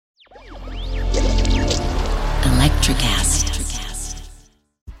Electrocast.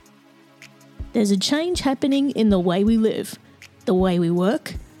 There's a change happening in the way we live, the way we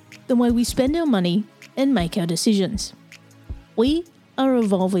work, the way we spend our money and make our decisions. We are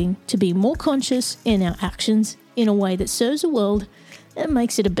evolving to be more conscious in our actions in a way that serves the world and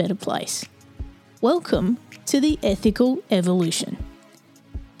makes it a better place. Welcome to the Ethical Evolution.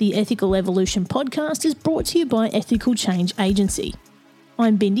 The Ethical Evolution podcast is brought to you by Ethical Change Agency.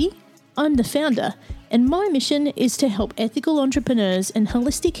 I'm Bindi, I'm the founder, and my mission is to help ethical entrepreneurs and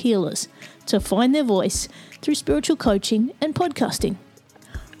holistic healers to find their voice through spiritual coaching and podcasting.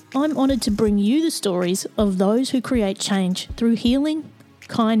 I'm honoured to bring you the stories of those who create change through healing,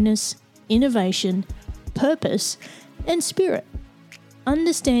 kindness, innovation, purpose, and spirit.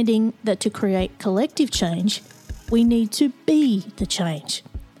 Understanding that to create collective change, we need to be the change.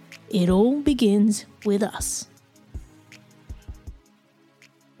 It all begins with us.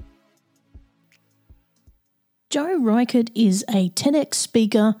 Joe Reichert is a TEDx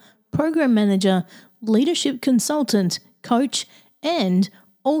speaker, program manager, leadership consultant, coach, and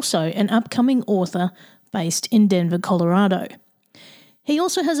also an upcoming author based in Denver, Colorado. He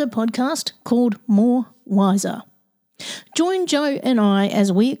also has a podcast called More Wiser. Join Joe and I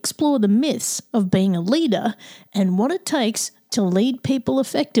as we explore the myths of being a leader and what it takes to lead people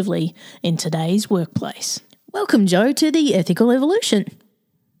effectively in today's workplace. Welcome, Joe, to the Ethical Evolution.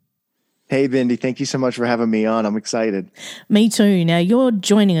 Hey, Bindi, thank you so much for having me on. I'm excited. Me too. Now, you're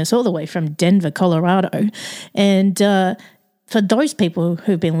joining us all the way from Denver, Colorado. And for those people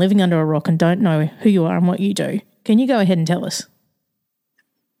who've been living under a rock and don't know who you are and what you do, can you go ahead and tell us?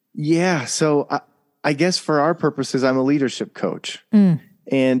 Yeah, so I guess for our purposes, I'm a leadership coach.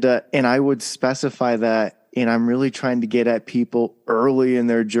 And I would specify that, and I'm really trying to get at people early in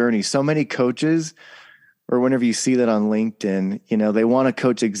their journey. So many coaches, or whenever you see that on LinkedIn, they want to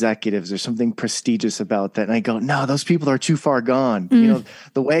coach executives. There's something prestigious about that. And I go, no, those people are too far gone.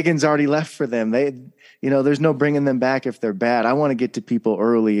 The wagon's already left for them. There's no bringing them back if they're bad. I want to get to people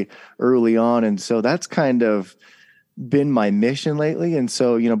early on. And so that's kind of been my mission lately. And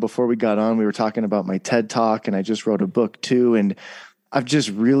so, before we got on, we were talking about my TED Talk, and I just wrote a book too. And I've just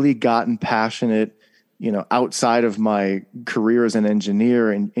really gotten passionate, outside of my career as an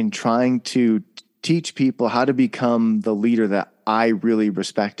engineer in trying to teach people how to become the leader that I really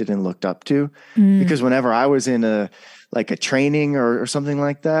respected and looked up to. Because whenever I was in a training or something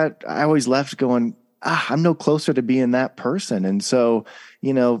like that, I always left going, I'm no closer to being that person. And so,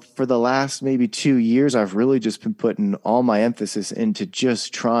 for the last maybe 2 years, I've really just been putting all my emphasis into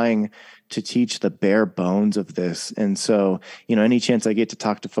just trying to teach the bare bones of this. And so, any chance I get to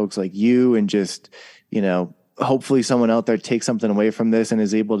talk to folks like you and just, hopefully someone out there takes something away from this and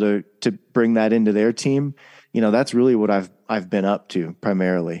is able to bring that into their team, that's really what I've been up to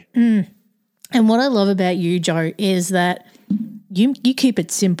primarily. And what I love about you, Joe, is that you keep it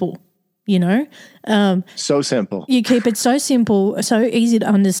simple. So simple. You keep it so simple, so easy to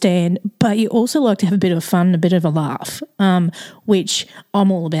understand, but you also like to have a bit of fun, a bit of a laugh, which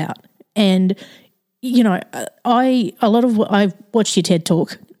I'm all about. And, I've watched your TED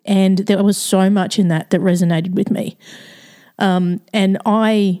Talk, and there was so much in that resonated with me. And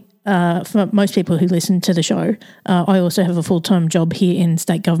for most people who listen to the show, I also have a full-time job here in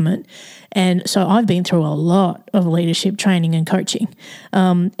state government. And so I've been through a lot of leadership training and coaching.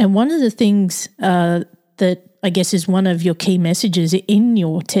 And one of the things that I guess is one of your key messages in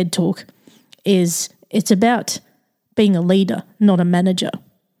your TED Talk is it's about being a leader, not a manager.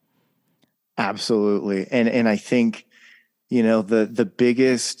 Absolutely. And I think, the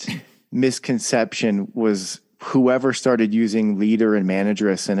biggest misconception was whoever started using leader and manager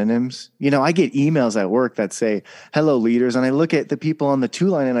as synonyms. I get emails at work that say, hello, leaders. And I look at the people on the 2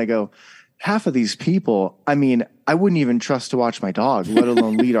 line and I go, half of these people, I wouldn't even trust to watch my dog, let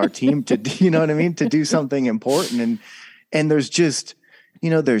alone lead our team to, to do something important. And there's just,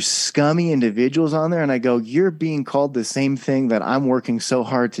 there's scummy individuals on there. And I go, you're being called the same thing that I'm working so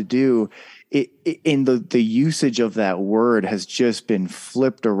hard to do. In the usage of that word has just been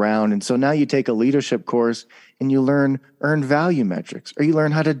flipped around. And so now you take a leadership course and you learn earned value metrics, or you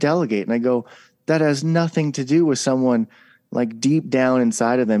learn how to delegate. And I go, that has nothing to do with someone like deep down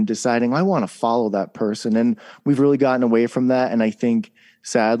inside of them deciding, I want to follow that person. And we've really gotten away from that. And I think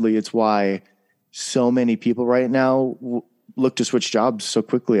sadly, it's why so many people right now look to switch jobs so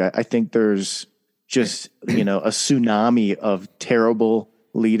quickly. I think there's just, a tsunami of terrible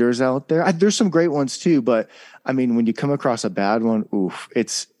leaders out there. There's some great ones too, but when you come across a bad one,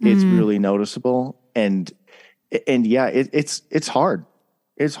 it's really noticeable. And yeah, it's hard.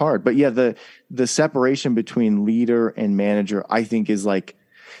 It's hard. But yeah, the separation between leader and manager, I think, is like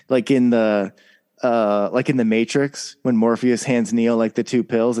in the like in the Matrix, when Morpheus hands Neo like the two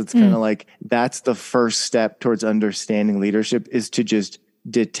pills, it's kind of like that's the first step towards understanding leadership, is to just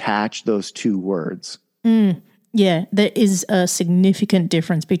detach those two words. Yeah, there is a significant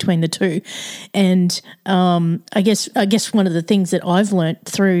difference between the two. And I guess one of the things that I've learnt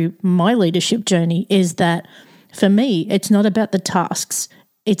through my leadership journey is that for me, it's not about the tasks,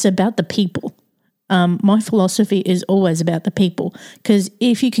 it's about the people. My philosophy is always about the people, because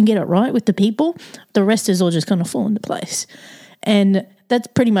if you can get it right with the people, the rest is all just going to fall into place. And that's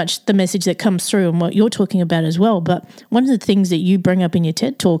pretty much the message that comes through and what you're talking about as well. But one of the things that you bring up in your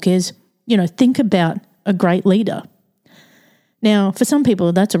TED Talk is, think about a great leader. Now, for some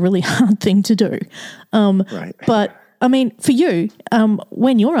people, that's a really hard thing to do. Right. But, I mean, for you,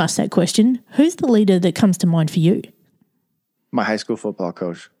 when you're asked that question, who's the leader that comes to mind for you? My high school football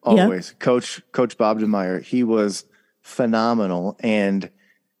coach, always. Yeah. Coach Bob DeMeyer, he was phenomenal. And,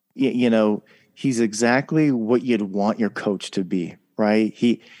 he's exactly what you'd want your coach to be,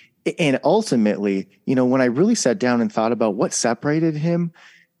 right? And ultimately, when I really sat down and thought about what separated him,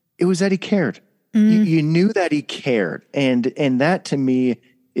 it was that he cared. You knew that he cared. And that to me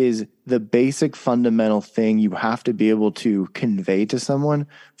is the basic fundamental thing you have to be able to convey to someone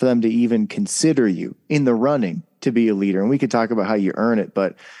for them to even consider you in the running to be a leader. And we could talk about how you earn it,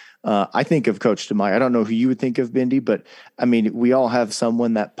 but I think of Coach DeMeyer. I don't know who you would think of, Bindi, but I mean, we all have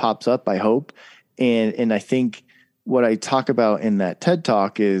someone that pops up, I hope. And I think what I talk about in that TED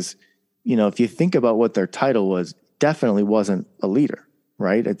Talk is, if you think about what their title was, definitely wasn't a leader,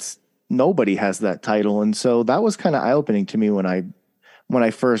 right? Nobody has that title. And so that was kind of eye-opening to me when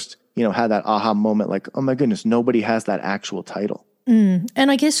I first, had that aha moment, like, oh my goodness, nobody has that actual title. And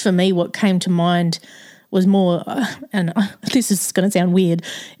I guess for me, what came to mind was more, and this is going to sound weird,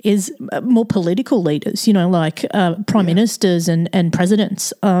 is more political leaders, like prime ministers and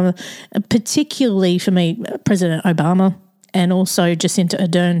presidents, particularly for me, President Obama and also Jacinda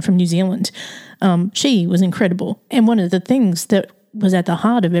Ardern from New Zealand. She was incredible. And one of the things that was at the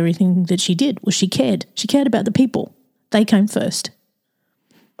heart of everything that she did was she cared. She cared about the people. They came first.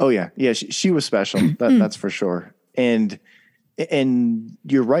 Oh, yeah. Yeah, she was special. That's for sure. And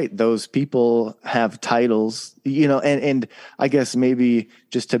you're right. Those people have titles, and I guess maybe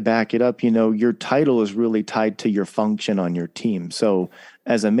just to back it up, your title is really tied to your function on your team. So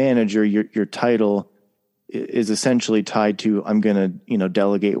as a manager, your title is essentially tied to, I'm going to,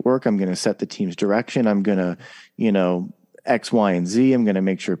 delegate work. I'm going to set the team's direction. I'm going to, X, Y, and Z. I'm going to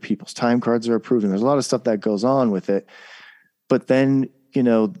make sure people's time cards are approved. And there's a lot of stuff that goes on with it. But then,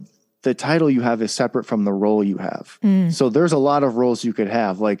 the title you have is separate from the role you have. So there's a lot of roles you could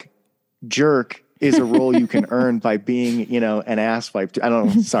have. Like jerk is a role you can earn by being, an asswipe. I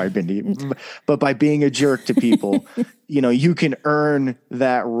don't know. Sorry, Bindi, but by being a jerk to people, you can earn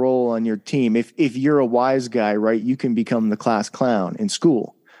that role on your team. If you're a wise guy, right, you can become the class clown in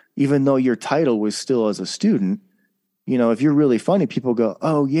school, even though your title was still as a student. If you're really funny, people go,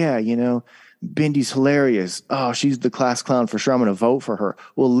 oh yeah, Bindi's hilarious. Oh, she's the class clown for sure. I'm going to vote for her.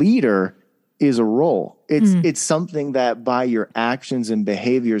 Well, leader is a role. It's something that by your actions and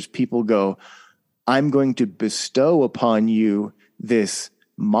behaviors, people go, I'm going to bestow upon you this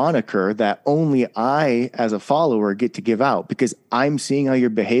moniker that only I, as a follower, get to give out because I'm seeing how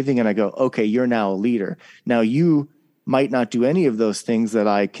you're behaving. And I go, okay, you're now a leader. Now you might not do any of those things that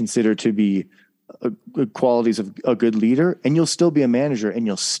I consider to be good qualities of a good leader, and you'll still be a manager and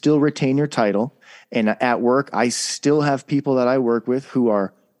you'll still retain your title. And at work, I still have people that I work with who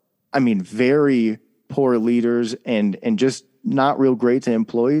are, very poor leaders and just not real great to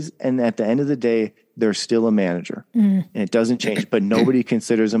employees. And at the end of the day, they're still a manager and it doesn't change, but nobody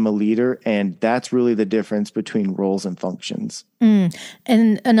considers them a leader. And that's really the difference between roles and functions. And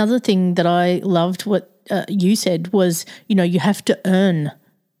another thing that I loved what you said was, you have to earn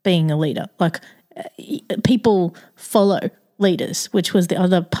being a leader. Like, people follow leaders, which was the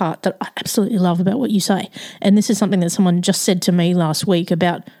other part that I absolutely love about what you say. And this is something that someone just said to me last week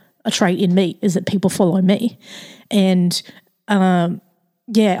about a trait in me, is that people follow me. And I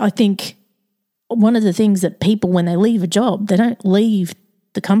think one of the things that people, when they leave a job, they don't leave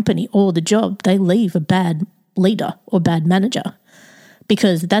the company or the job, they leave a bad leader or bad manager,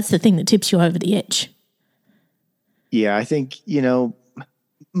 because that's the thing that tips you over the edge. Yeah, I think,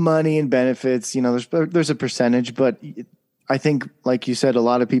 money and benefits, there's a percentage, but I think, like you said, a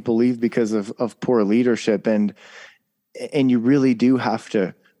lot of people leave because of poor leadership, and you really do have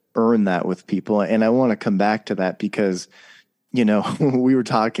to earn that with people. And I want to come back to that because, we were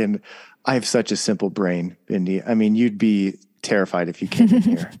talking, I have such a simple brain, Bindi. You'd be terrified if you came in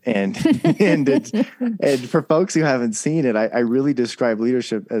here. And for folks who haven't seen it, I really describe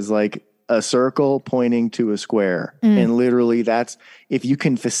leadership as like a circle pointing to a square. And literally that's, if you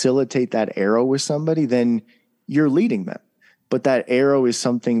can facilitate that arrow with somebody, then you're leading them. But that arrow is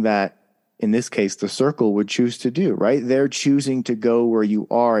something that, in this case, the circle would choose to do, right? They're choosing to go where you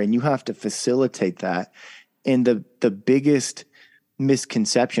are, and you have to facilitate that. And the biggest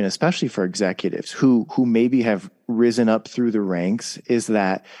misconception, especially for executives who maybe have risen up through the ranks, is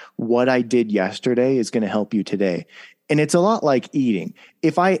that what I did yesterday is going to help you today. And it's a lot like eating.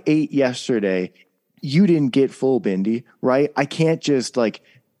 If I ate yesterday, you didn't get full, Bindi, right? I can't just like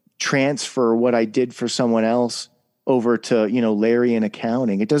transfer what I did for someone else over to, Larry in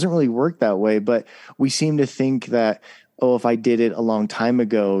accounting. It doesn't really work that way, but we seem to think that, oh, if I did it a long time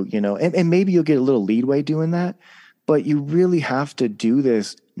ago, and maybe you'll get a little leeway doing that, but you really have to do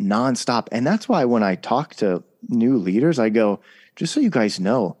this nonstop. And that's why when I talk to new leaders, I go, just so you guys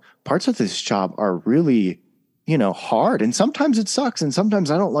know, parts of this job are really, hard. And sometimes it sucks. And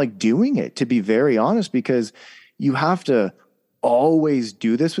sometimes I don't like doing it, to be very honest, because you have to always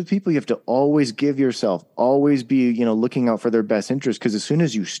do this with people. You have to always give yourself, always be, looking out for their best interest. Because as soon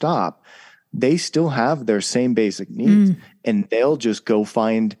as you stop, they still have their same basic needs and they'll just go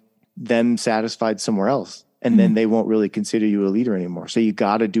find them satisfied somewhere else. And then they won't really consider you a leader anymore. So you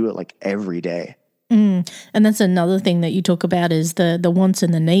got to do it like every day. And that's another thing that you talk about is the wants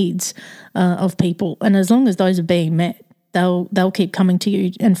and the needs of people. And as long as those are being met, they'll keep coming to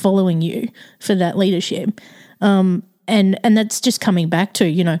you and following you for that leadership. And that's just coming back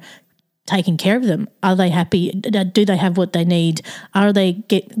to, taking care of them. Are they happy? Do they have what they need? Are they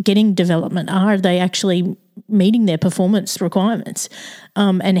getting development? Are they actually meeting their performance requirements?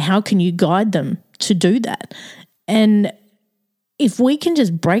 And how can you guide them to do that? And if we can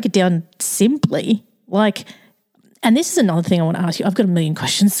just break it down simply, and this is another thing I want to ask you, I've got a million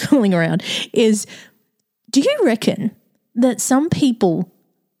questions swirling around, is do you reckon that some people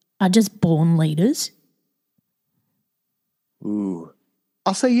are just born leaders? Ooh,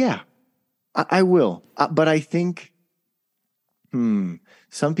 I'll say yeah, I will. But I think,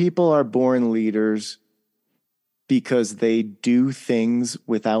 some people are born leaders because they do things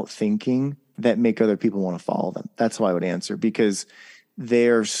without thinking that make other people want to follow them. That's how I would answer, because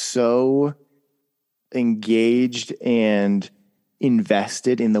they're so engaged and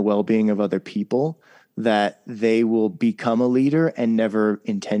invested in the well-being of other people that they will become a leader and never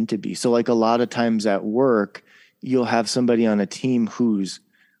intend to be. So like a lot of times at work, you'll have somebody on a team who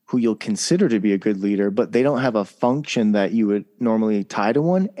you'll consider to be a good leader, but they don't have a function that you would normally tie to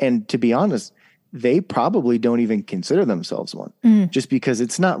one. And to be honest, they probably don't even consider themselves one just because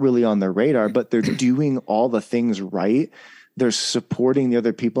it's not really on their radar, but they're doing all the things right. They're supporting the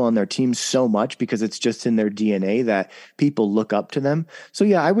other people on their team so much because it's just in their DNA that people look up to them. So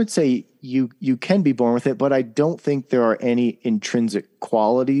yeah, I would say you can be born with it, but I don't think there are any intrinsic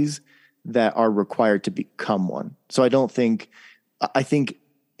qualities that are required to become one. So I think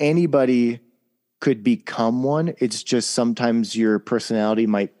anybody could become one. It's just sometimes your personality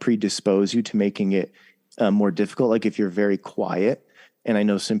might predispose you to making it more difficult. Like if you're very quiet, and I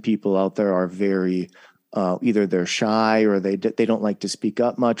know some people out there are very, either they're shy or they don't like to speak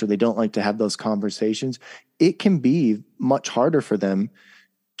up much, or they don't like to have those conversations. It can be much harder for them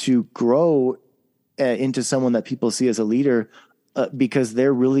to grow into someone that people see as a leader because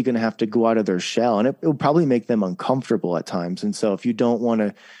they're really going to have to go out of their shell, and it will probably make them uncomfortable at times. And so if you don't want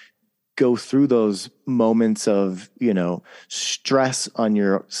to go through those moments of, stress on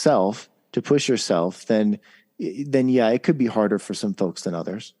yourself to push yourself, then yeah, it could be harder for some folks than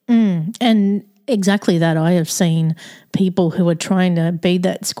others. And exactly that. I have seen people who are trying to be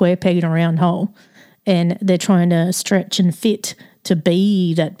that square peg in a round hole, and they're trying to stretch and fit to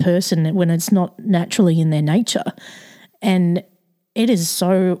be that person when it's not naturally in their nature. And it is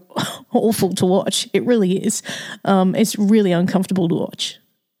so awful to watch. It really is. It's really uncomfortable to watch.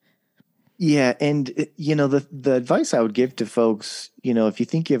 Yeah. And, the advice I would give to folks, if you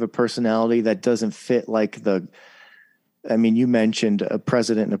think you have a personality that doesn't fit like you mentioned a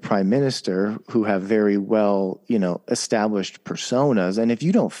president and a prime minister who have very well, established personas. And if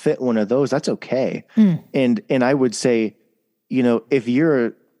you don't fit one of those, that's okay. And I would say, if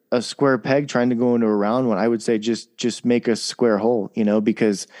you're a square peg trying to go into a round one, I would say just make a square hole,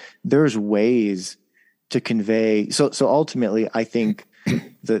 because there's ways to convey. So ultimately, I think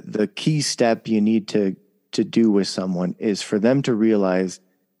the key step you need to do with someone is for them to realize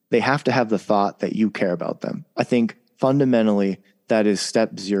they have to have the thought that you care about them. I think fundamentally that is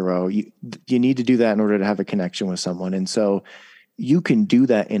step zero. You need to do that in order to have a connection with someone. And so you can do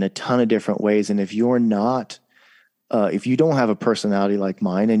that in a ton of different ways. And if you're not if you don't have a personality like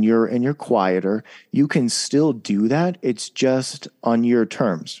mine and you're quieter, you can still do that. It's just on your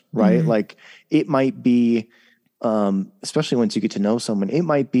terms, right? Like it might be, especially once you get to know someone, it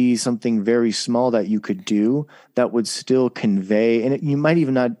might be something very small that you could do that would still convey, and you might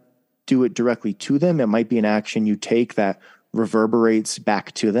even not do it directly to them. It might be an action you take that reverberates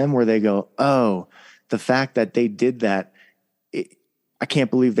back to them where they go, oh, the fact that they did that, I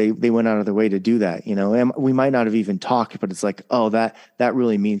can't believe they went out of their way to do that, and we might not have even talked, but it's like, oh, that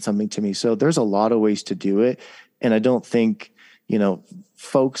really means something to me. So there's a lot of ways to do it. And I don't think,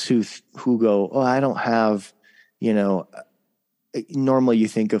 folks who go, oh, I don't have, normally you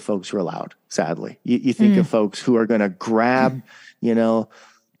think of folks who are loud, sadly. You think of folks who are going to grab,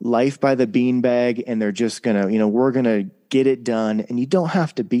 life by the beanbag, and they're just going to, we're going to get it done. And you don't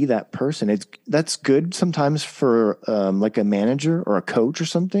have to be that person. That's good sometimes for like a manager or a coach or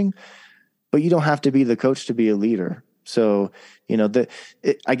something, but you don't have to be the coach to be a leader. So,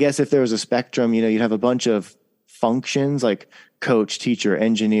 I guess if there was a spectrum, you'd have a bunch of functions like coach, teacher,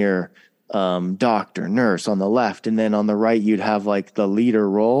 engineer, doctor, nurse on the left. And then on the right, you'd have like the leader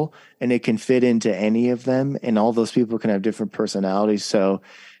role, and it can fit into any of them. And all those people can have different personalities. So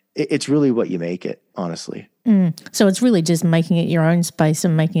it's really what you make it, honestly. So it's really just making it your own space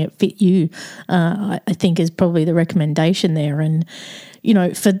and making it fit you, I think is probably the recommendation there. And,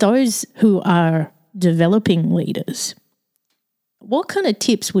 for those who are developing leaders, what kind of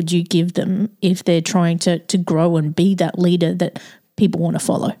tips would you give them if they're trying to grow and be that leader that people want to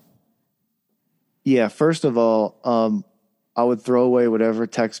follow? Yeah, first of all, I would throw away whatever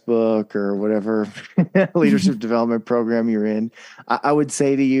textbook or whatever leadership development program you're in. I would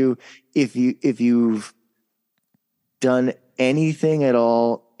say to you, if you've done anything at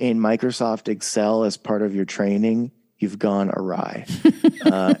all in Microsoft Excel as part of your training, you've gone awry.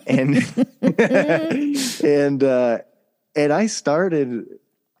 And I started,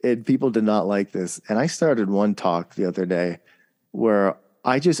 and people did not like this. And I started one talk the other day where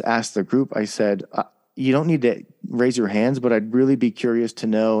I just asked the group, I said, you don't need to raise your hands, but I'd really be curious to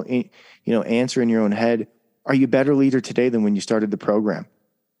know, answer in your own head, are you a better leader today than when you started the program?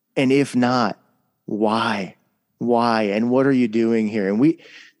 And if not, why? Why? And what are you doing here? And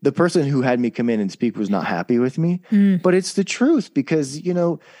the person who had me come in and speak was not happy with me, but it's the truth because,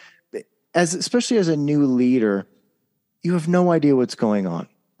 especially as a new leader, you have no idea what's going on,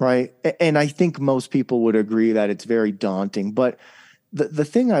 right? And I think most people would agree that it's very daunting, but the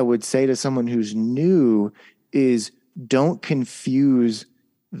thing I would say to someone who's new is don't confuse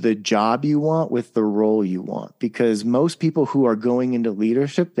the job you want with the role you want, because most people who are going into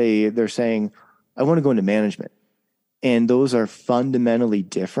leadership, they're saying, I want to go into management. And those are fundamentally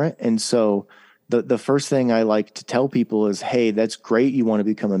different. And so the first thing I like to tell people is, hey, that's great. You want to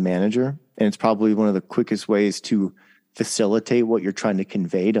become a manager. And it's probably one of the quickest ways to facilitate what you're trying to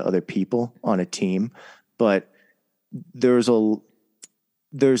convey to other people on a team. But there's the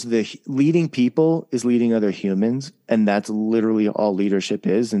leading people is leading other humans, and that's literally all leadership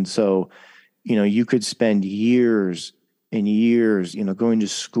is. And so, you could spend years and years, going to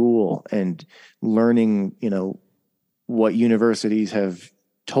school and learning, what universities have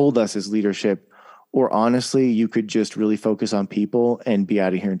told us is leadership, or honestly, you could just really focus on people and be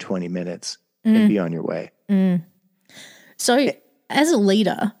out of here in 20 minutes and be on your way. So as a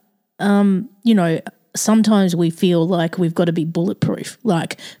leader, sometimes we feel like we've got to be bulletproof,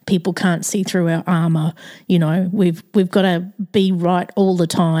 like people can't see through our armor, we've got to be right all the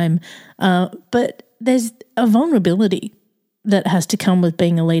time. But there's a vulnerability that has to come with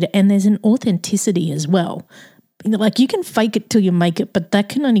being a leader, and there's an authenticity as well. Like you can fake it till you make it, but that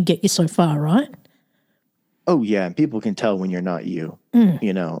can only get you so far, right? Oh yeah. And people can tell when you're not you,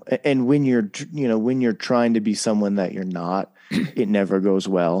 and when you're trying to be someone that you're not, it never goes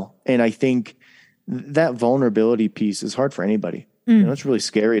well. And I think that vulnerability piece is hard for anybody. It's really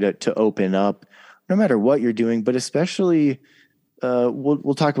scary to open up no matter what you're doing, but especially,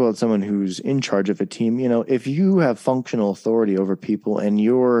 we'll talk about someone who's in charge of a team. If you have functional authority over people and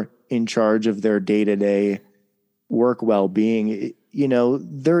you're in charge of their day-to-day work well-being,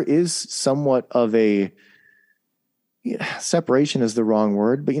 there is somewhat of a separation is the wrong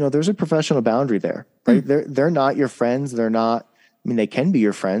word, but there's a professional boundary there, right? They're not your friends. They're not, they can be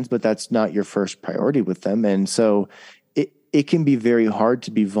your friends, but that's not your first priority with them. And so it can be very hard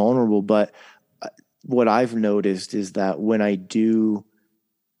to be vulnerable. But what I've noticed is that when I do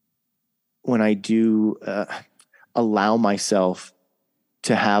allow myself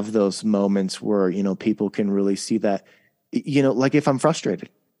to have those moments where, people can really see that, like if I'm frustrated,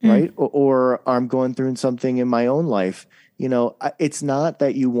 right? Or I'm going through something in my own life, it's not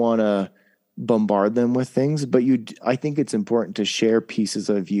that you want to bombard them with things, but I think it's important to share pieces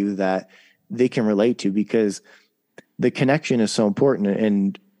of you that they can relate to, because the connection is so important.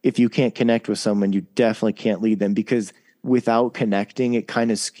 And if you can't connect with someone, you definitely can't lead them, because without connecting, it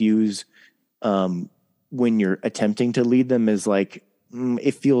kind of skews when you're attempting to lead them, is like,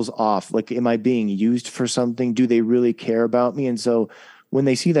 it feels off. Like, am I being used for something? Do they really care about me? And so when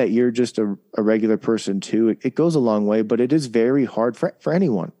they see that you're just a regular person too, it goes a long way, but it is very hard for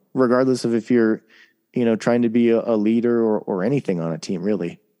anyone, regardless of if you're, trying to be a leader or anything on a team,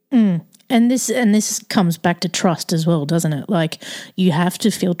 really. And this comes back to trust as well, doesn't it? Like, you have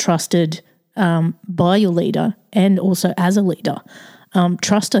to feel trusted by your leader, and also as a leader.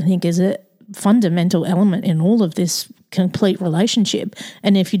 Trust, I think, is a fundamental element in all of this complete relationship.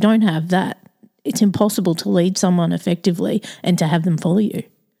 And if you don't have that, it's impossible to lead someone effectively and to have them follow you.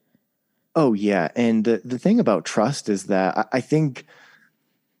 Oh, yeah. And the thing about trust is that I think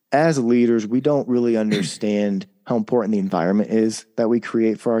as leaders, we don't really understand how important the environment is that we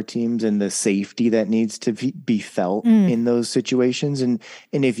create for our teams, and the safety that needs to be felt in those situations. And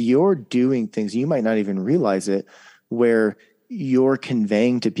if you're doing things, you might not even realize it, where you're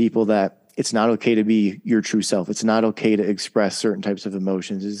conveying to people that it's not okay to be your true self. It's not okay to express certain types of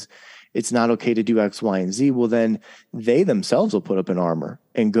emotions. It's not okay to do X, Y, and Z. Well, then they themselves will put up an armor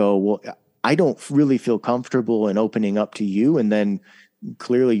and go, well, I don't really feel comfortable in opening up to you. And then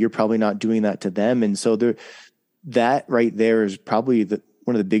clearly you're probably not doing that to them. And so that right there is probably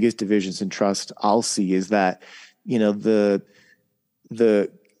one of the biggest divisions in trust I'll see, is that, the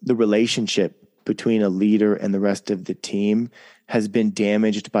relationship between a leader and the rest of the team has been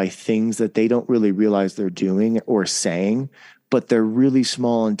damaged by things that they don't really realize they're doing or saying, but they're really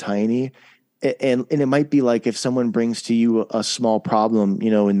small and tiny. And it might be like, if someone brings to you a small problem,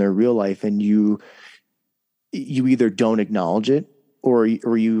 in their real life, and you either don't acknowledge it, or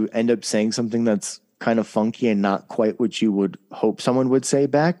you end up saying something that's kind of funky and not quite what you would hope someone would say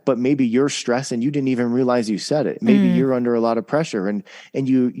back, but maybe you're stressed and you didn't even realize you said it. Maybe you're under a lot of pressure, and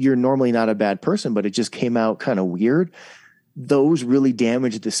you're normally not a bad person, but it just came out kind of weird. Those really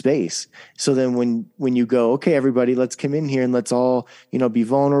damage the space. So then when you go, okay, everybody, let's come in here and let's all, be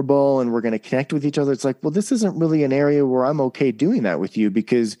vulnerable, and we're going to connect with each other. It's like, well, this isn't really an area where I'm okay doing that with you,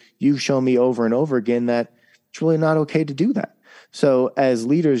 because you've shown me over and over again that it's really not okay to do that. So as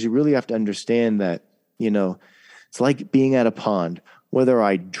leaders, you really have to understand that, it's like being at a pond. Whether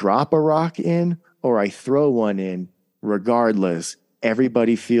I drop a rock in or I throw one in, regardless,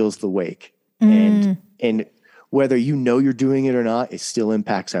 everybody feels the wake. And whether you're doing it or not, it still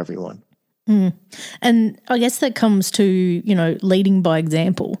impacts everyone. And I guess that comes to, leading by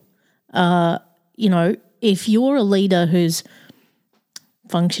example. If you're a leader who's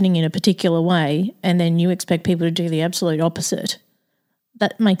functioning in a particular way, and then you expect people to do the absolute opposite,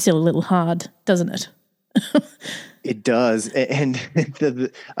 that makes it a little hard, doesn't it? It does. And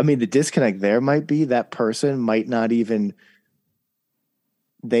the disconnect there might be that person might not even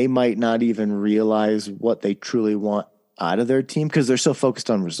realize what they truly want out of their team, because they're so focused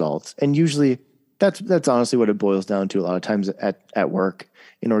on results. And usually that's honestly what it boils down to a lot of times at work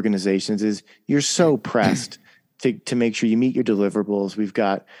in organizations, is you're so pressed to make sure you meet your deliverables. We've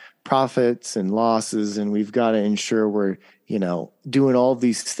got profits and losses, and we've got to ensure we're, doing all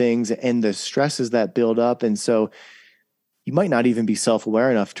these things, and the stresses that build up. And so you might not even be self-aware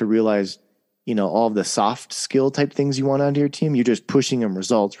enough to realize, all of the soft skill type things you want out of your team. You're just pushing them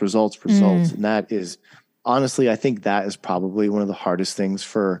results. And that is, honestly, I think that is probably one of the hardest things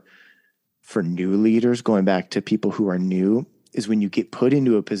for new leaders, going back to people who are new, is when you get put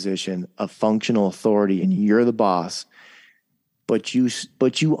into a position of functional authority and you're the boss, but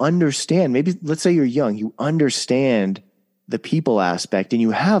you understand, maybe let's say you're young, you understand the people aspect and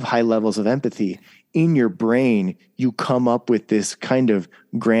you have high levels of empathy. In your brain, you come up with this kind of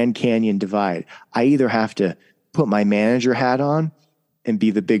Grand Canyon divide. I either have to put my manager hat on and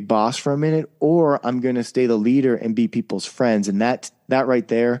be the big boss for a minute, or I'm going to stay the leader and be people's friends. And that right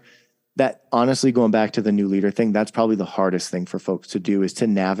there, that honestly, going back to the new leader thing, that's probably the hardest thing for folks to do, is to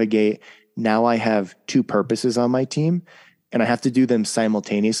navigate. Now I have two purposes on my team, and I have to do them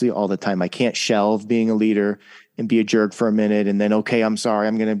simultaneously all the time. I can't shelve being a leader and be a jerk for a minute and then, okay, I'm sorry,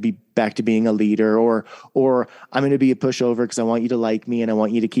 I'm going to be back to being a leader, or I'm going to be a pushover because I want you to like me and I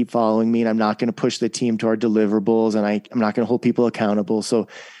want you to keep following me, and I'm not going to push the team to our deliverables, and I'm not going to hold people accountable. So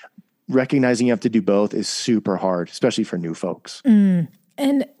recognizing you have to do both is super hard, especially for new folks. And,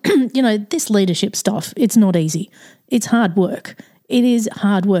 this leadership stuff, it's not easy. It's hard work. It is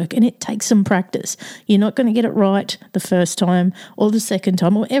hard work, and it takes some practice. You're not going to get it right the first time or the second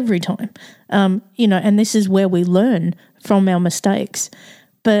time or every time, and this is where we learn from our mistakes.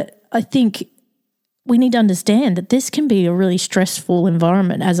 But I think we need to understand that this can be a really stressful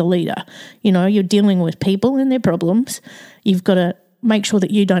environment as a leader. You know, you're dealing with people and their problems. You've got to make sure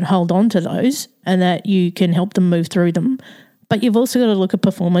that you don't hold on to those and that you can help them move through them. But you've also got to look at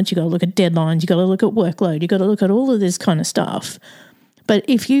performance. You've got to look at deadlines. You've got to look at workload. You've got to look at all of this kind of stuff. But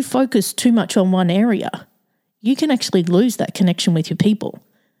if you focus too much on one area, you can actually lose that connection with your people.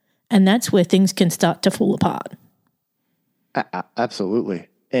 And that's where things can start to fall apart. Absolutely.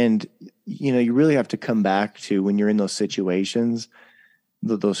 And, you know, you really have to come back to when you're in those situations,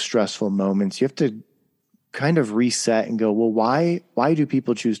 those stressful moments, you have to kind of reset and go, well, why do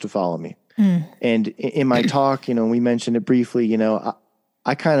people choose to follow me? And in my talk, you know, we mentioned it briefly, you know,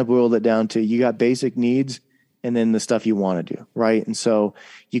 I kind of boiled it down to you got basic needs and then the stuff you want to do, right? And so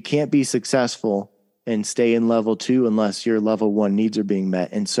you can't be successful and stay in level 2 unless your level 1 needs are being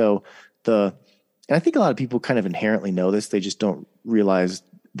met. And so and I think a lot of people kind of inherently know this, they just don't realize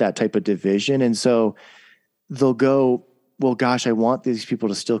that type of division. And so they'll go, well, gosh, I want these people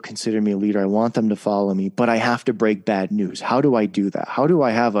to still consider me a leader. I want them to follow me, but I have to break bad news. How do I do that? How do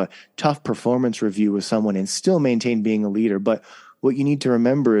I have a tough performance review with someone and still maintain being a leader? But what you need to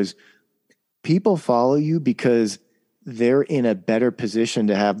remember is people follow you because they're in a better position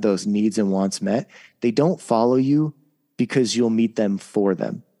to have those needs and wants met. They don't follow you because you'll meet them for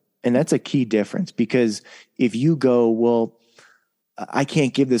them. And that's a key difference, because if you go, well, I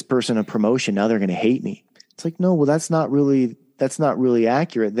can't give this person a promotion, now they're going to hate me. It's like, no, well, that's not really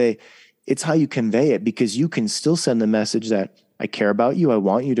accurate. It's how you convey it, because you can still send the message that I care about you. I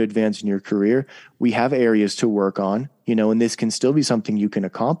want you to advance in your career. We have areas to work on, you know, and this can still be something you can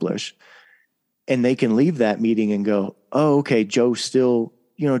accomplish. And they can leave that meeting and go, oh, okay, Joe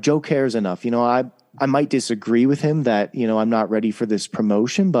cares enough. You know, I might disagree with him that, you know, I'm not ready for this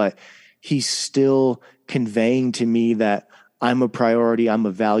promotion, but he's still conveying to me that I'm a priority. I'm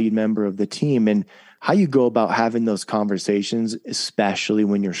a valued member of the team. And how you go about having those conversations, especially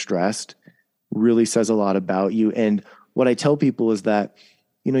when you're stressed, really says a lot about you. And what I tell people is that,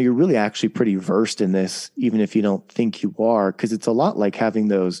 you know, you're really actually pretty versed in this, even if you don't think you are, because it's a lot like having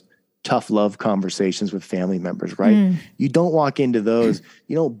those tough love conversations with family members, right? You don't walk into those,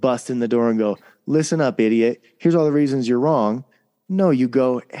 you don't bust in the door and go, listen up, idiot. Here's all the reasons you're wrong. No, you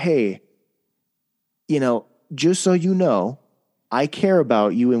go, hey, you know, just so you know, I care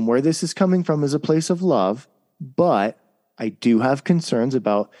about you, and where this is coming from is a place of love, but I do have concerns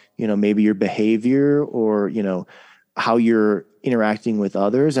about, you know, maybe your behavior or, you know, how you're interacting with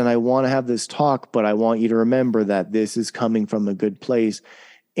others. And I want to have this talk, but I want you to remember that this is coming from a good place.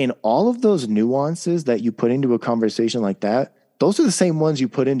 And all of those nuances that you put into a conversation like that, those are the same ones you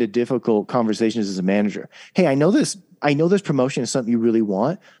put into difficult conversations as a manager. Hey, I know this promotion is something you really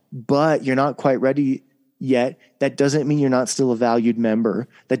want, but you're not quite ready yet. That doesn't mean you're not still a valued member.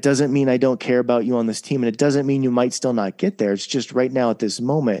 That doesn't mean I don't care about you on this team. And it doesn't mean you might still not get there. It's just right now at this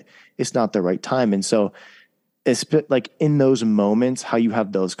moment, it's not the right time. And so it's like in those moments, how you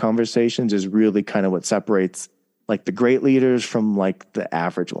have those conversations is really kind of what separates like the great leaders from like the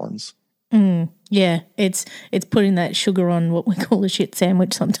average ones. Yeah. It's putting that sugar on what we call a shit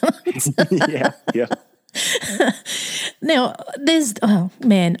sandwich sometimes. Yeah. Now,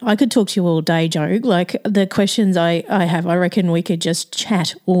 I could talk to you all day, Joe. Like the questions I have, I reckon we could just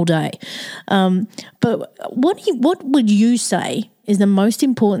chat all day. But what would you say is the most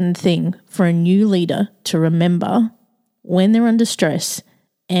important thing for a new leader to remember when they're under stress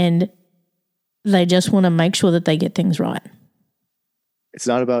and they just want to make sure that they get things right? It's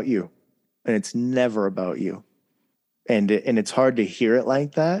not about you, and it's never about you. And it's hard to hear it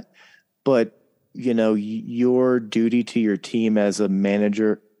like that, but you know, your duty to your team as a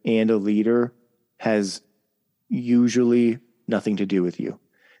manager and a leader has usually nothing to do with you.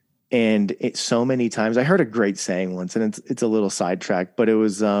 And it's so many times, I heard a great saying once, and it's a little sidetracked, but it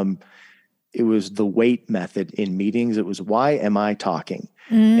was the weight method in meetings. It was, why am I talking?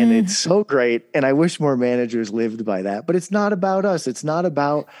 And it's so great. And I wish more managers lived by that, but it's not about us. It's not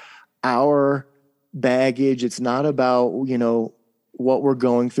about our baggage. It's not about, you know, what we're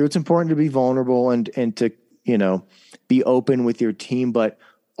going through. It's important to be vulnerable and to, you know, be open with your team, but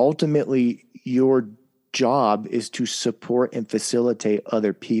ultimately your job is to support and facilitate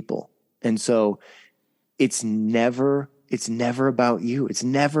other people. And so it's never about you. It's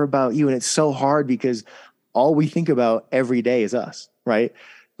never about you. And it's so hard because all we think about every day is us, right?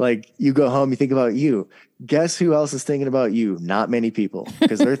 Like you go home, you think about you. Guess who else is thinking about you? Not many people,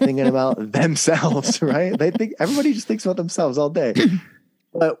 because they're thinking about themselves, right? Everybody just thinks about themselves all day.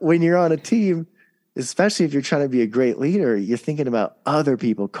 But when you're on a team, especially if you're trying to be a great leader, you're thinking about other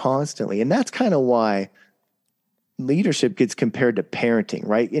people constantly. And that's kind of why leadership gets compared to parenting,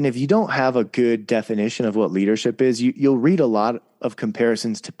 right? And if you don't have a good definition of what leadership is, you'll read a lot of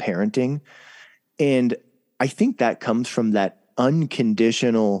comparisons to parenting. And I think that comes from that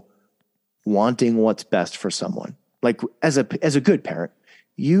unconditional wanting what's best for someone. Like as a good parent,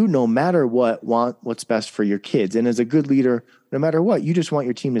 you, no matter what, want what's best for your kids. And as a good leader, no matter what, you just want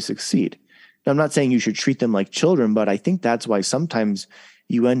your team to succeed. Now, I'm not saying you should treat them like children, but I think that's why sometimes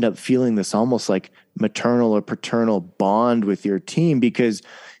you end up feeling this almost like maternal or paternal bond with your team, because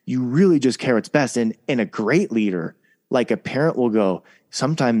you really just care what's best. And a great leader, like a parent, will go,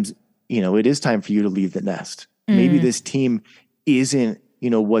 sometimes, it is time for you to leave the nest. Maybe this team isn't,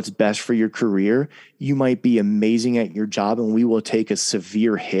 what's best for your career. You might be amazing at your job, and we will take a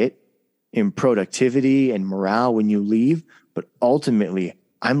severe hit in productivity and morale when you leave. But ultimately,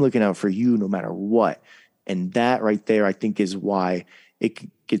 I'm looking out for you no matter what. And that right there, I think, is why it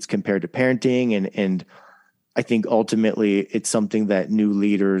gets compared to parenting. And I think ultimately it's something that new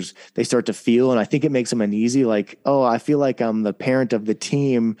leaders, they start to feel. And I think it makes them uneasy. Like, oh, I feel like I'm the parent of the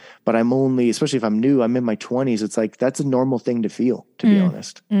team, but I'm only, especially if I'm new, I'm in my 20s. It's like, that's a normal thing to feel, to be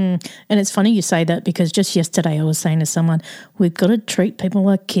honest. And it's funny you say that, because just yesterday I was saying to someone, we've got to treat people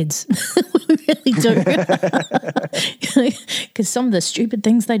like kids. We really do. Because some of the stupid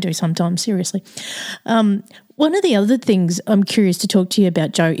things they do sometimes, seriously. One of the other things I'm curious to talk to you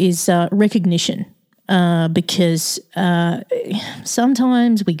about, Joe, is recognition. Because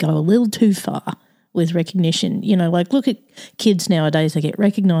sometimes we go a little too far with recognition. Like look at kids nowadays, they get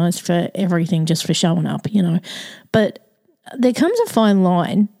recognised for everything just for showing up, But there comes a fine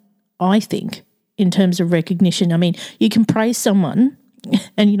line, I think, in terms of recognition. I mean, you can praise someone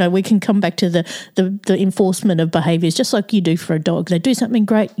and, we can come back to the enforcement of behaviours, just like you do for a dog. They do something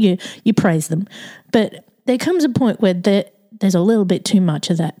great, you praise them. But there comes a point where there's a little bit too much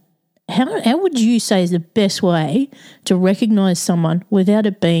of that. How would you say is the best way to recognise someone without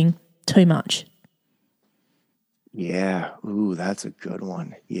it being too much? Yeah. Ooh, that's a good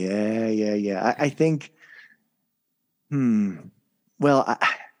one. Yeah. I think, well, at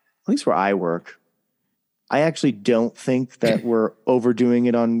least where I work, I actually don't think that we're overdoing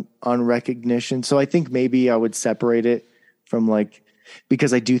it on recognition. So I think maybe I would separate it from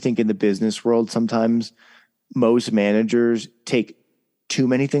because I do think in the business world, sometimes most managers take too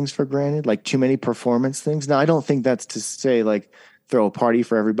many things for granted, like too many performance things. Now, I don't think that's to say throw a party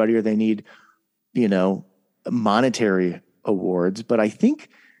for everybody or they need, monetary awards. But I think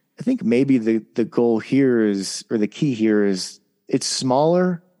maybe the goal here is, or the key here is, it's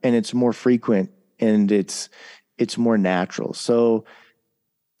smaller and it's more frequent and it's more natural. So,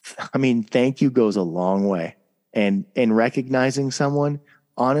 I mean, thank you goes a long way. And recognizing someone,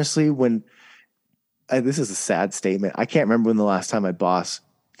 honestly, this is a sad statement. I can't remember when the last time my boss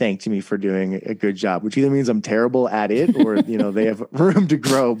thanked me for doing a good job, which either means I'm terrible at it or, they have room to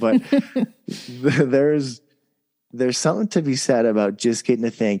grow. But there's something to be said about just getting a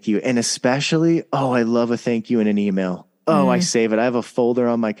thank you. And especially, I love a thank you in an email. I save it. I have a folder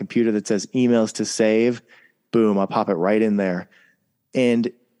on my computer that says emails to save. Boom, I'll pop it right in there.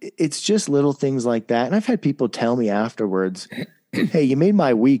 And it's just little things like that. And I've had people tell me afterwards, hey, you made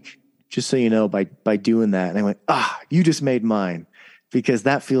my week, just so you know, by doing that. And I went, you just made mine, because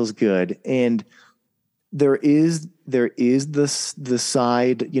that feels good. And there is the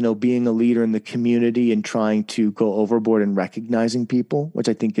side, being a leader in the community and trying to go overboard and recognizing people, which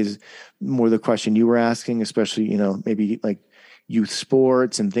I think is more the question you were asking, especially, maybe like youth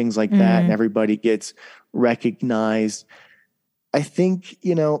sports and things like that. And everybody gets recognized. I think,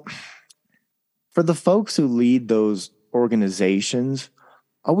 for the folks who lead those organizations,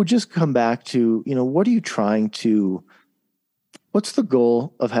 I would just come back to, what's the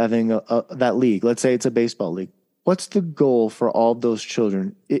goal of having that league? Let's say it's a baseball league. What's the goal for all of those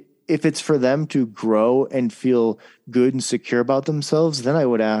children? If it's for them to grow and feel good and secure about themselves, then I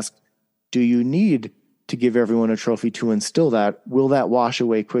would ask, do you need to give everyone a trophy to instill that? Will that wash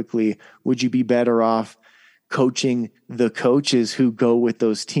away quickly? Would you be better off coaching the coaches who go with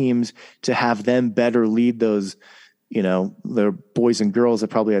those teams to have them better lead those, the boys and girls that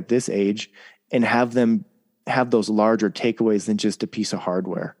probably at this age, and have them have those larger takeaways than just a piece of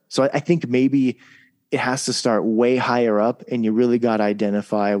hardware? So I think maybe it has to start way higher up, and you really got to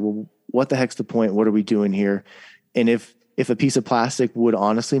identify, well, what the heck's the point? What are we doing here? And if a piece of plastic would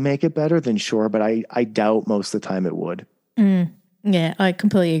honestly make it better, then sure. But I doubt most of the time it would. Yeah, I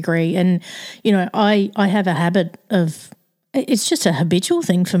completely agree. And, I have a habit of, it's just a habitual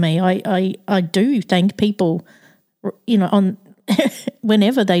thing for me. I do thank people, on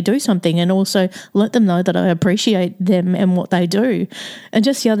whenever they do something, and also let them know that I appreciate them and what they do. And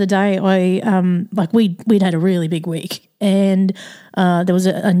just the other day, we'd had a really big week, and there was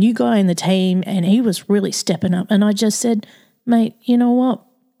a new guy in the team, and he was really stepping up. And I just said, mate, you know what?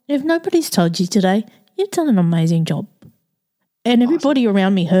 If nobody's told you today, you've done an amazing job. And everybody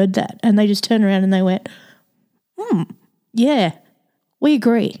around me heard that, and they just turned around and they went, yeah, we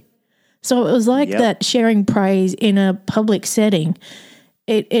agree. So it was like that sharing praise in a public setting.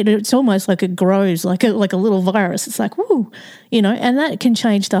 It's almost like it grows like a little virus. It's like, woo, and that can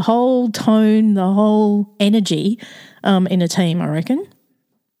change the whole tone, the whole energy in a team, I reckon.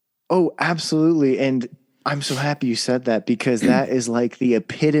 Oh, absolutely. And I'm so happy you said that, because that is like the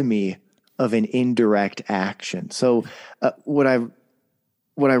epitome of an indirect action. So what I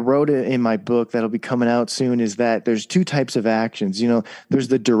wrote in my book that'll be coming out soon is that there's two types of actions. There's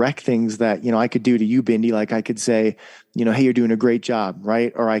the direct things that, I could do to you, Bindi. Like I could say, hey, you're doing a great job,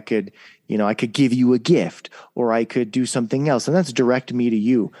 right? Or I could give you a gift, or I could do something else. And that's direct me to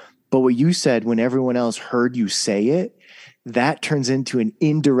you. But what you said, when everyone else heard you say it, that turns into an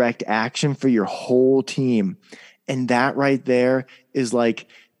indirect action for your whole team. And that right there is like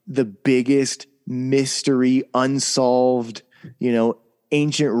the biggest mystery, unsolved,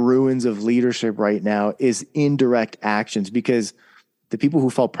 ancient ruins of leadership right now, is indirect actions, because the people who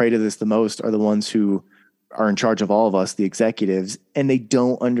fall prey to this the most are the ones who are in charge of all of us, the executives, and they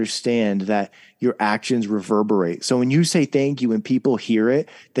don't understand that your actions reverberate. So when you say thank you and people hear it,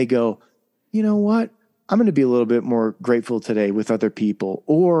 they go, you know what? I'm going to be a little bit more grateful today with other people.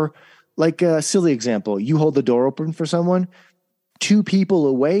 Or like a silly example, you hold the door open for someone, 2 people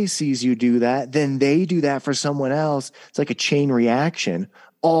away sees you do that, then they do that for someone else. It's like a chain reaction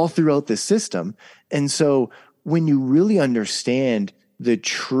all throughout the system. And so when you really understand the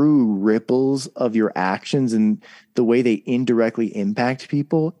true ripples of your actions and the way they indirectly impact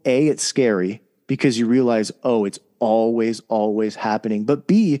people, A, it's scary because you realize, oh, it's always happening. But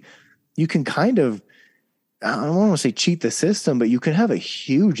B, you can kind of, I don't want to say cheat the system, but you can have a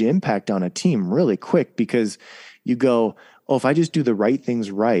huge impact on a team really quick, because you go, oh, if I just do the right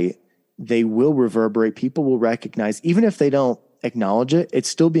things right, they will reverberate. People will recognize, even if they don't acknowledge it, it's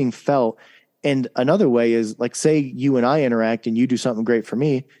still being felt. And another way is, like, say you and I interact and you do something great for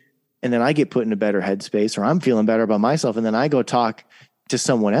me, and then I get put in a better headspace, or I'm feeling better about myself, and then I go talk to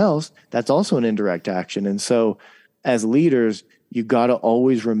someone else. That's also an indirect action. And so as leaders, you got to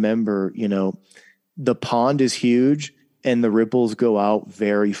always remember, the pond is huge and the ripples go out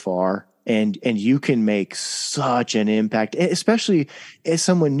very far. And you can make such an impact, especially as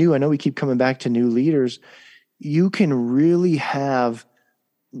someone new. I know we keep coming back to new leaders. You can really have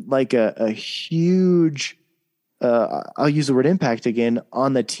like a huge, I'll use the word impact again,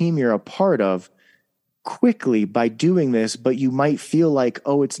 on the team you're a part of quickly by doing this. But you might feel like,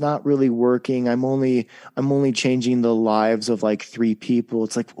 oh, it's not really working. I'm only changing the lives of like 3 people.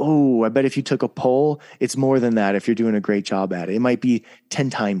 It's like, oh, I bet if you took a poll, it's more than that. If you're doing a great job at it, it might be 10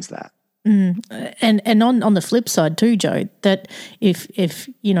 times that. And on the flip side too, Joe, that if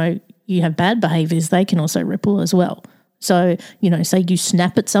you have bad behaviors, they can also ripple as well. So, say you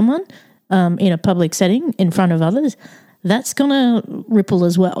snap at someone in a public setting in front of others, that's going to ripple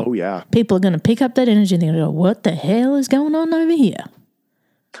as well. Oh, yeah. People are going to pick up that energy and they're going to go, what the hell is going on over here?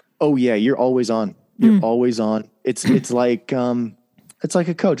 Oh, yeah. You're always on. You're always on. It's like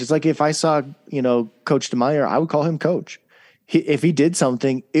a coach. It's like if I saw, Coach DeMeyer, I would call him coach. If he did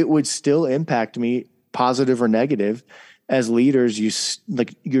something, it would still impact me, positive or negative. As leaders,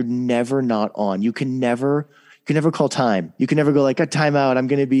 you're never not on. You can never call time. You can never go like a timeout. I'm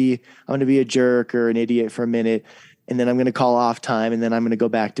going to be a jerk or an idiot for a minute, and then I'm going to call off time, and then I'm going to go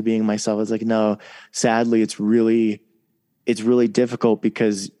back to being myself. It's like, no, sadly, it's really difficult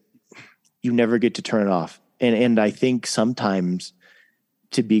because you never get to turn it off. And I think sometimes,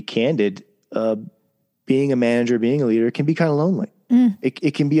 to be candid, being a manager, being a leader can be kind of lonely.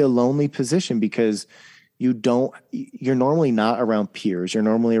 It can be a lonely position because you're normally not around peers. You're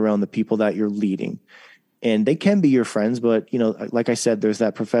normally around the people that you're leading, and they can be your friends, but like I said, there's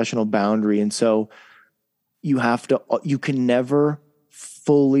that professional boundary. And so you can never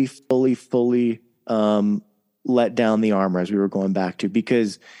fully let down the armor, as we were going back to,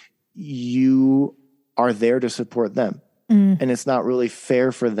 because you are there to support them. And it's not really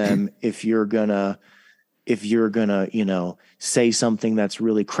fair for them if you're gonna, say something that's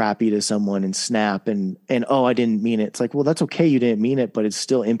really crappy to someone and snap and, oh, I didn't mean it. It's like, well, that's okay. You didn't mean it, but it's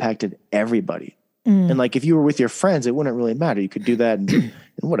still impacted everybody. And like, if you were with your friends, it wouldn't really matter. You could do that and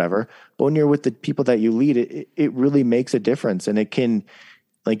whatever. But when you're with the people that you lead, it really makes a difference. And it can,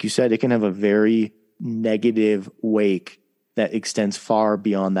 like you said, it can have a very negative wake that extends far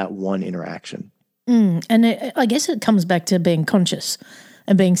beyond that one interaction. I guess it comes back to being conscious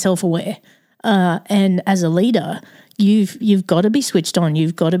and being self-aware. And as a leader, you've got to be switched on.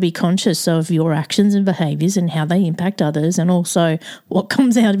 You've got to be conscious of your actions and behaviours and how they impact others, and also what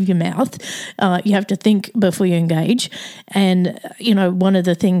comes out of your mouth. You have to think before you engage. And one of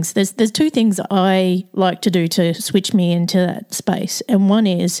the things, there's two things I like to do to switch me into that space. And one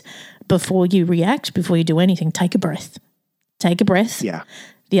is, before you react, before you do anything, take a breath. Take a breath. Yeah.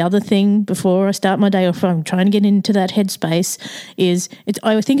 The other thing before I start my day, or if I'm trying to get into that headspace, is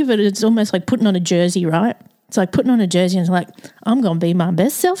I think of it as almost like putting on a jersey, right? It's like putting on a jersey and it's like, I'm going to be my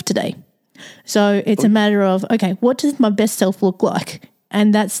best self today. So it's a matter of, okay, what does my best self look like?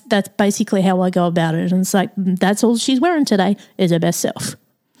 And that's basically how I go about it. And it's like, that's all she's wearing today is her best self.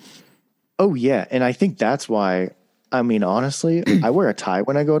 Oh, yeah. And I think that's why, I mean, honestly, I wear a tie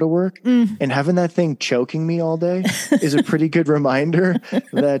when I go to work, and having that thing choking me all day is a pretty good reminder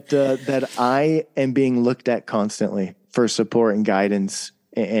that I am being looked at constantly for support and guidance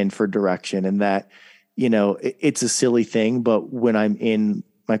and for direction. And that, it's a silly thing, but when I'm in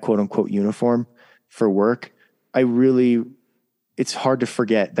my quote unquote uniform for work, it's hard to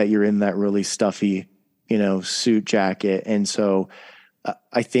forget that you're in that really stuffy, suit jacket. And so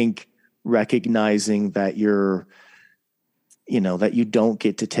I think recognizing that that you don't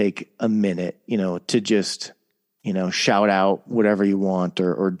get to take a minute, to just, shout out whatever you want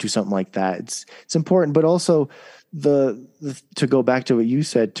or do something like that. It's important, but also to go back to what you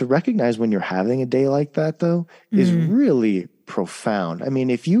said, to recognize when you're having a day like that, though, is really profound. I mean,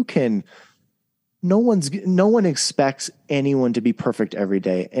 if you can, no one expects anyone to be perfect every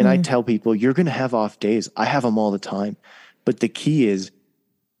day. And I tell people, you're going to have off days. I have them all the time. But the key is,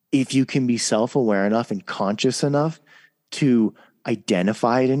 if you can be self-aware enough and conscious enough to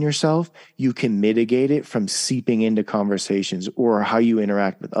identify it in yourself, you can mitigate it from seeping into conversations or how you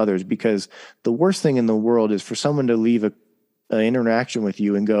interact with others. Because the worst thing in the world is for someone to leave an interaction with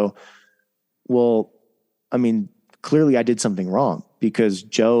you and go, well, I mean, clearly I did something wrong because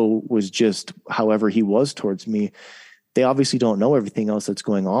Joe was just however he was towards me. They obviously don't know everything else that's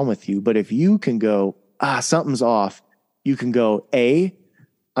going on with you. But if you can go, something's off, you can go,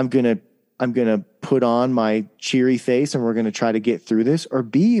 I'm going to put on my cheery face and we're going to try to get through this. Or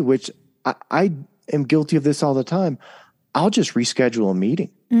B, which I am guilty of this all the time, I'll just reschedule a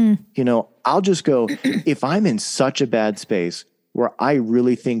meeting. I'll just go, if I'm in such a bad space where I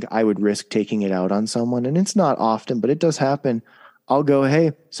really think I would risk taking it out on someone, and it's not often, but it does happen, I'll go,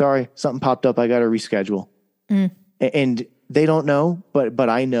 hey, sorry, something popped up. I got to reschedule. And they don't know, but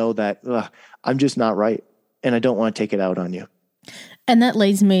I know that I'm just not right. And I don't want to take it out on you. And that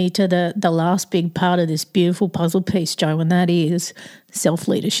leads me to the last big part of this beautiful puzzle piece, Joe, and that is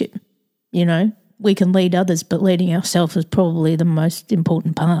self-leadership. We can lead others, but leading ourselves is probably the most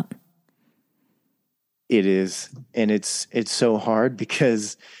important part. It is. And it's so hard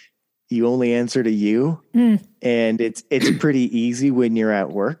because you only answer to you. And it's pretty easy when you're at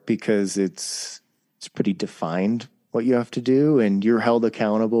work because it's pretty defined what you have to do and you're held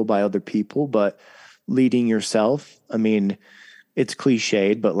accountable by other people. But leading yourself, I mean, it's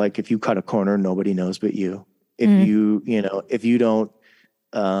cliched, but like if you cut a corner, nobody knows but you. If if you don't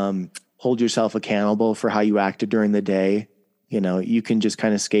hold yourself accountable for how you acted during the day, you can just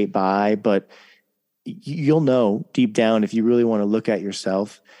kind of skate by, but you'll know deep down if you really want to look at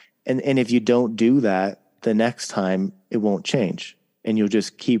yourself. And if you don't do that, the next time it won't change and you'll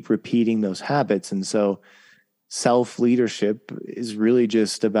just keep repeating those habits. And so self-leadership is really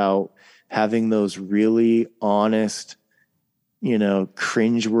just about having those really honest,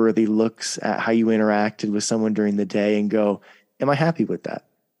 cringeworthy looks at how you interacted with someone during the day and go, am I happy with that?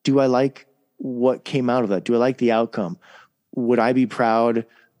 Do I like what came out of that? Do I like the outcome? Would I be proud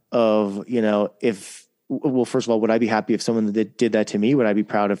of, first of all, would I be happy if someone did that to me? Would I be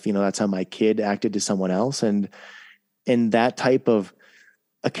proud if, that's how my kid acted to someone else? And that type of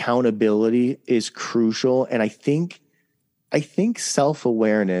accountability is crucial. And I think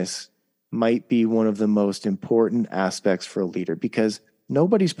self-awareness might be one of the most important aspects for a leader because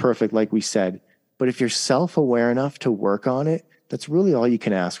nobody's perfect, like we said. But if you're self-aware enough to work on it, that's really all you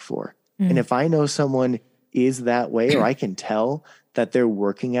can ask for. And if I know someone is that way, or I can tell that they're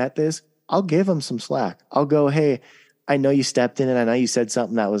working at this, I'll give them some slack. I'll go, hey, I know you stepped in and I know you said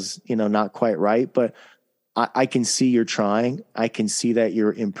something that was, not quite right, but I can see you're trying. I can see that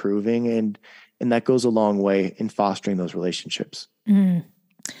you're improving. And that goes a long way in fostering those relationships.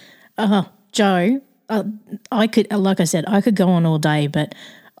 Joe, I could go on all day, but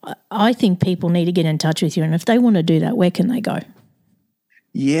I think people need to get in touch with you. And if they want to do that, where can they go?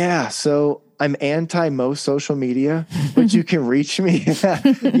 Yeah. So, I'm anti most social media, but you can reach me.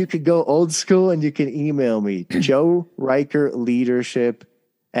 You could go old school and you can email me, Joe Reichert Leadership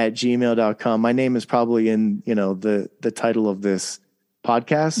 @gmail.com. My name is probably in, the title of this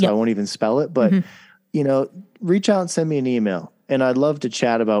podcast. So I won't even spell it, but reach out and send me an email. And I'd love to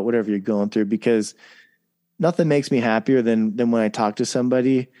chat about whatever you're going through, because nothing makes me happier than when I talk to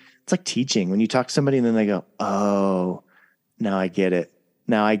somebody. It's like teaching. When you talk to somebody and then they go, oh, now I get it.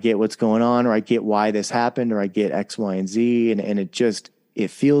 Now I get what's going on, or I get why this happened, or I get X, Y, and Z. And it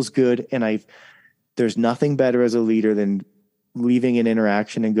feels good. And there's nothing better as a leader than leaving an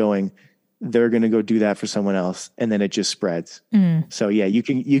interaction and going, they're going to go do that for someone else. And then it just spreads. So yeah, you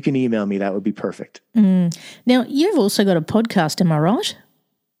can email me. That would be perfect. Now, you've also got a podcast, am I right?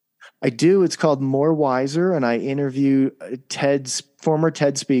 I do. It's called More Wiser, and I interview former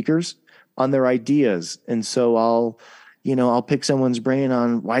TED speakers on their ideas. And so I'll pick someone's brain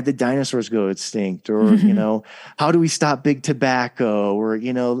on why the dinosaurs go extinct, or, how do we stop big tobacco, or,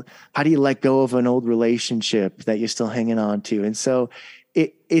 how do you let go of an old relationship that you're still hanging on to? And so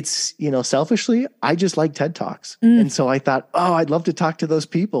it's selfishly, I just like TED Talks. And so I thought, I'd love to talk to those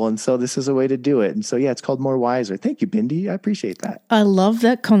people. And so this is a way to do it. And so, yeah, it's called More Wiser. Thank you, Bindi. I appreciate that. I love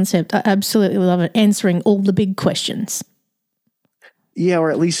that concept. I absolutely love it. Answering all the big questions. Yeah,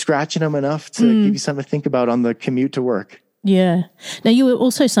 or at least scratching them enough to give you something to think about on the commute to work. Yeah. Now, you were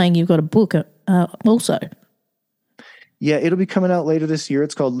also saying you've got a book also. Yeah, it'll be coming out later this year.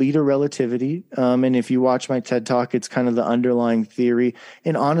 It's called Leader Relativity. And if you watch my TED Talk, it's kind of the underlying theory.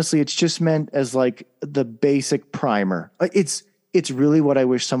 And honestly, it's just meant as like the basic primer. It's really what I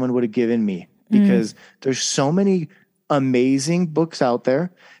wish someone would have given me, because there's so many amazing books out there,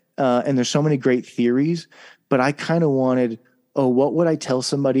 and there's so many great theories. But I kind of wanted, what would I tell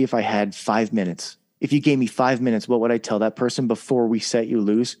somebody if I had 5 minutes? If you gave me 5 minutes, what would I tell that person before we set you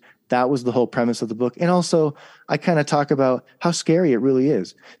loose? That was the whole premise of the book. And also, I kind of talk about how scary it really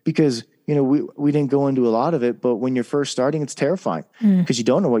is, because, we didn't go into a lot of it, but when you're first starting, it's terrifying because you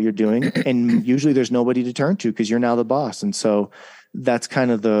don't know what you're doing. And usually there's nobody to turn to because you're now the boss. And so that's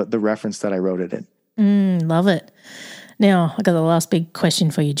kind of the reference that I wrote it in. Love it. Now, I got the last big question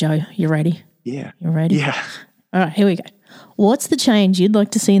for you, Joe. You ready? Yeah. You ready? Yeah. All right, here we go. What's the change you'd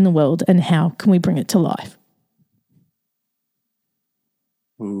like to see in the world, and how can we bring it to life?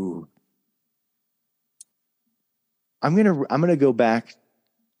 Ooh. I'm gonna go back.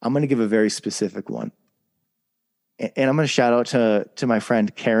 I'm gonna give a very specific one, and I'm gonna shout out to my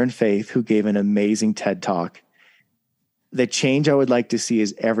friend Karen Faith, who gave an amazing TED Talk. The change I would like to see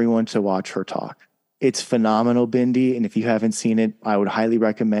is everyone to watch her talk. It's phenomenal, Bindi, and if you haven't seen it, I would highly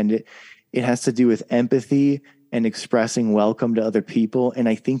recommend it. It has to do with empathy and expressing welcome to other people. And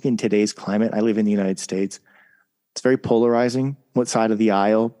I think in today's climate, I live in the United States, it's very polarizing what side of the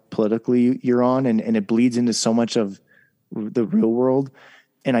aisle politically you're on, and it bleeds into so much of the real world.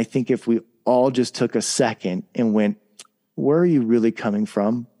 And I think if we all just took a second and went, where are you really coming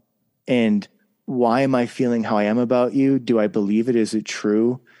from? And why am I feeling how I am about you? Do I believe it? Is it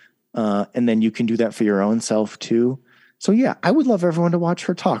true? And then you can do that for your own self too. So yeah, I would love everyone to watch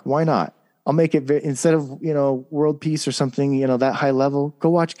her talk. Why not? I'll make it instead of, world peace or something, that high level,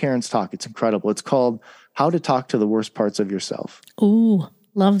 go watch Karen's talk. It's incredible. It's called How to Talk to the Worst Parts of Yourself. Ooh,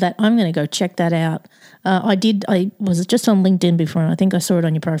 love that. I'm going to go check that out. I was just on LinkedIn before, and I think I saw it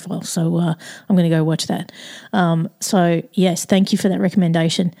on your profile. So I'm going to go watch that. So yes, thank you for that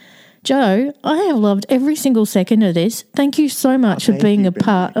recommendation. Joe, I have loved every single second of this. Thank you so much for being a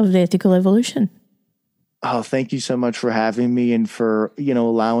part of the Ethical Evolution. Oh, thank you so much for having me, and for,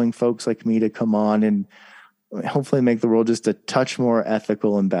 allowing folks like me to come on and hopefully make the world just a touch more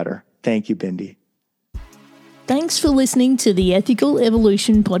ethical and better. Thank you, Bindi. Thanks for listening to the Ethical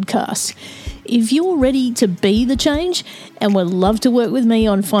Evolution podcast. If you're ready to be the change and would love to work with me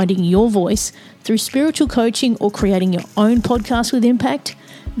on finding your voice through spiritual coaching or creating your own podcast with impact,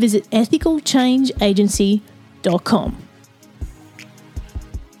 visit ethicalchangeagency.com.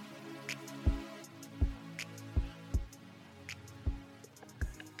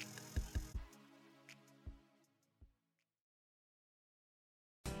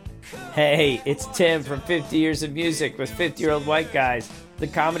 Hey, it's Tim from 50 Years of Music with 50-Year-Old White Guys, the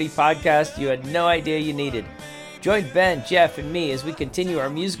comedy podcast you had no idea you needed. Join Ben, Jeff, and me as we continue our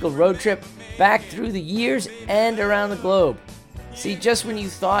musical road trip back through the years and around the globe. See, just when you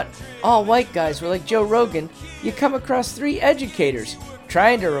thought all white guys were like Joe Rogan, you come across 3 educators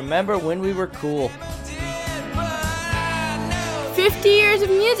trying to remember when we were cool. 50 Years of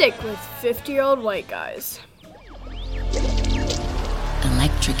Music with 50-Year-Old White Guys.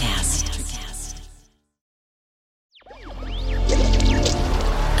 Electricast.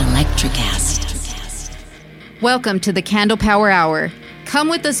 Electricast. Welcome to the Candle Power Hour. Come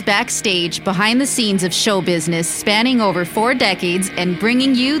with us backstage behind the scenes of show business spanning over 4 decades and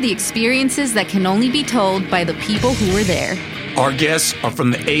bringing you the experiences that can only be told by the people who were there. Our guests are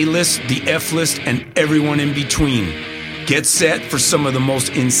from the A-list, the F-list, and everyone in between. Get set for some of the most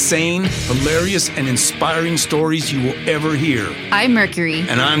insane, hilarious, and inspiring stories you will ever hear. I'm Mercury.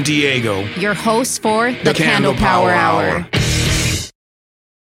 And I'm Diego. Your host for the Candle Power Hour.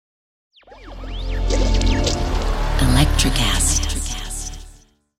 Electricast.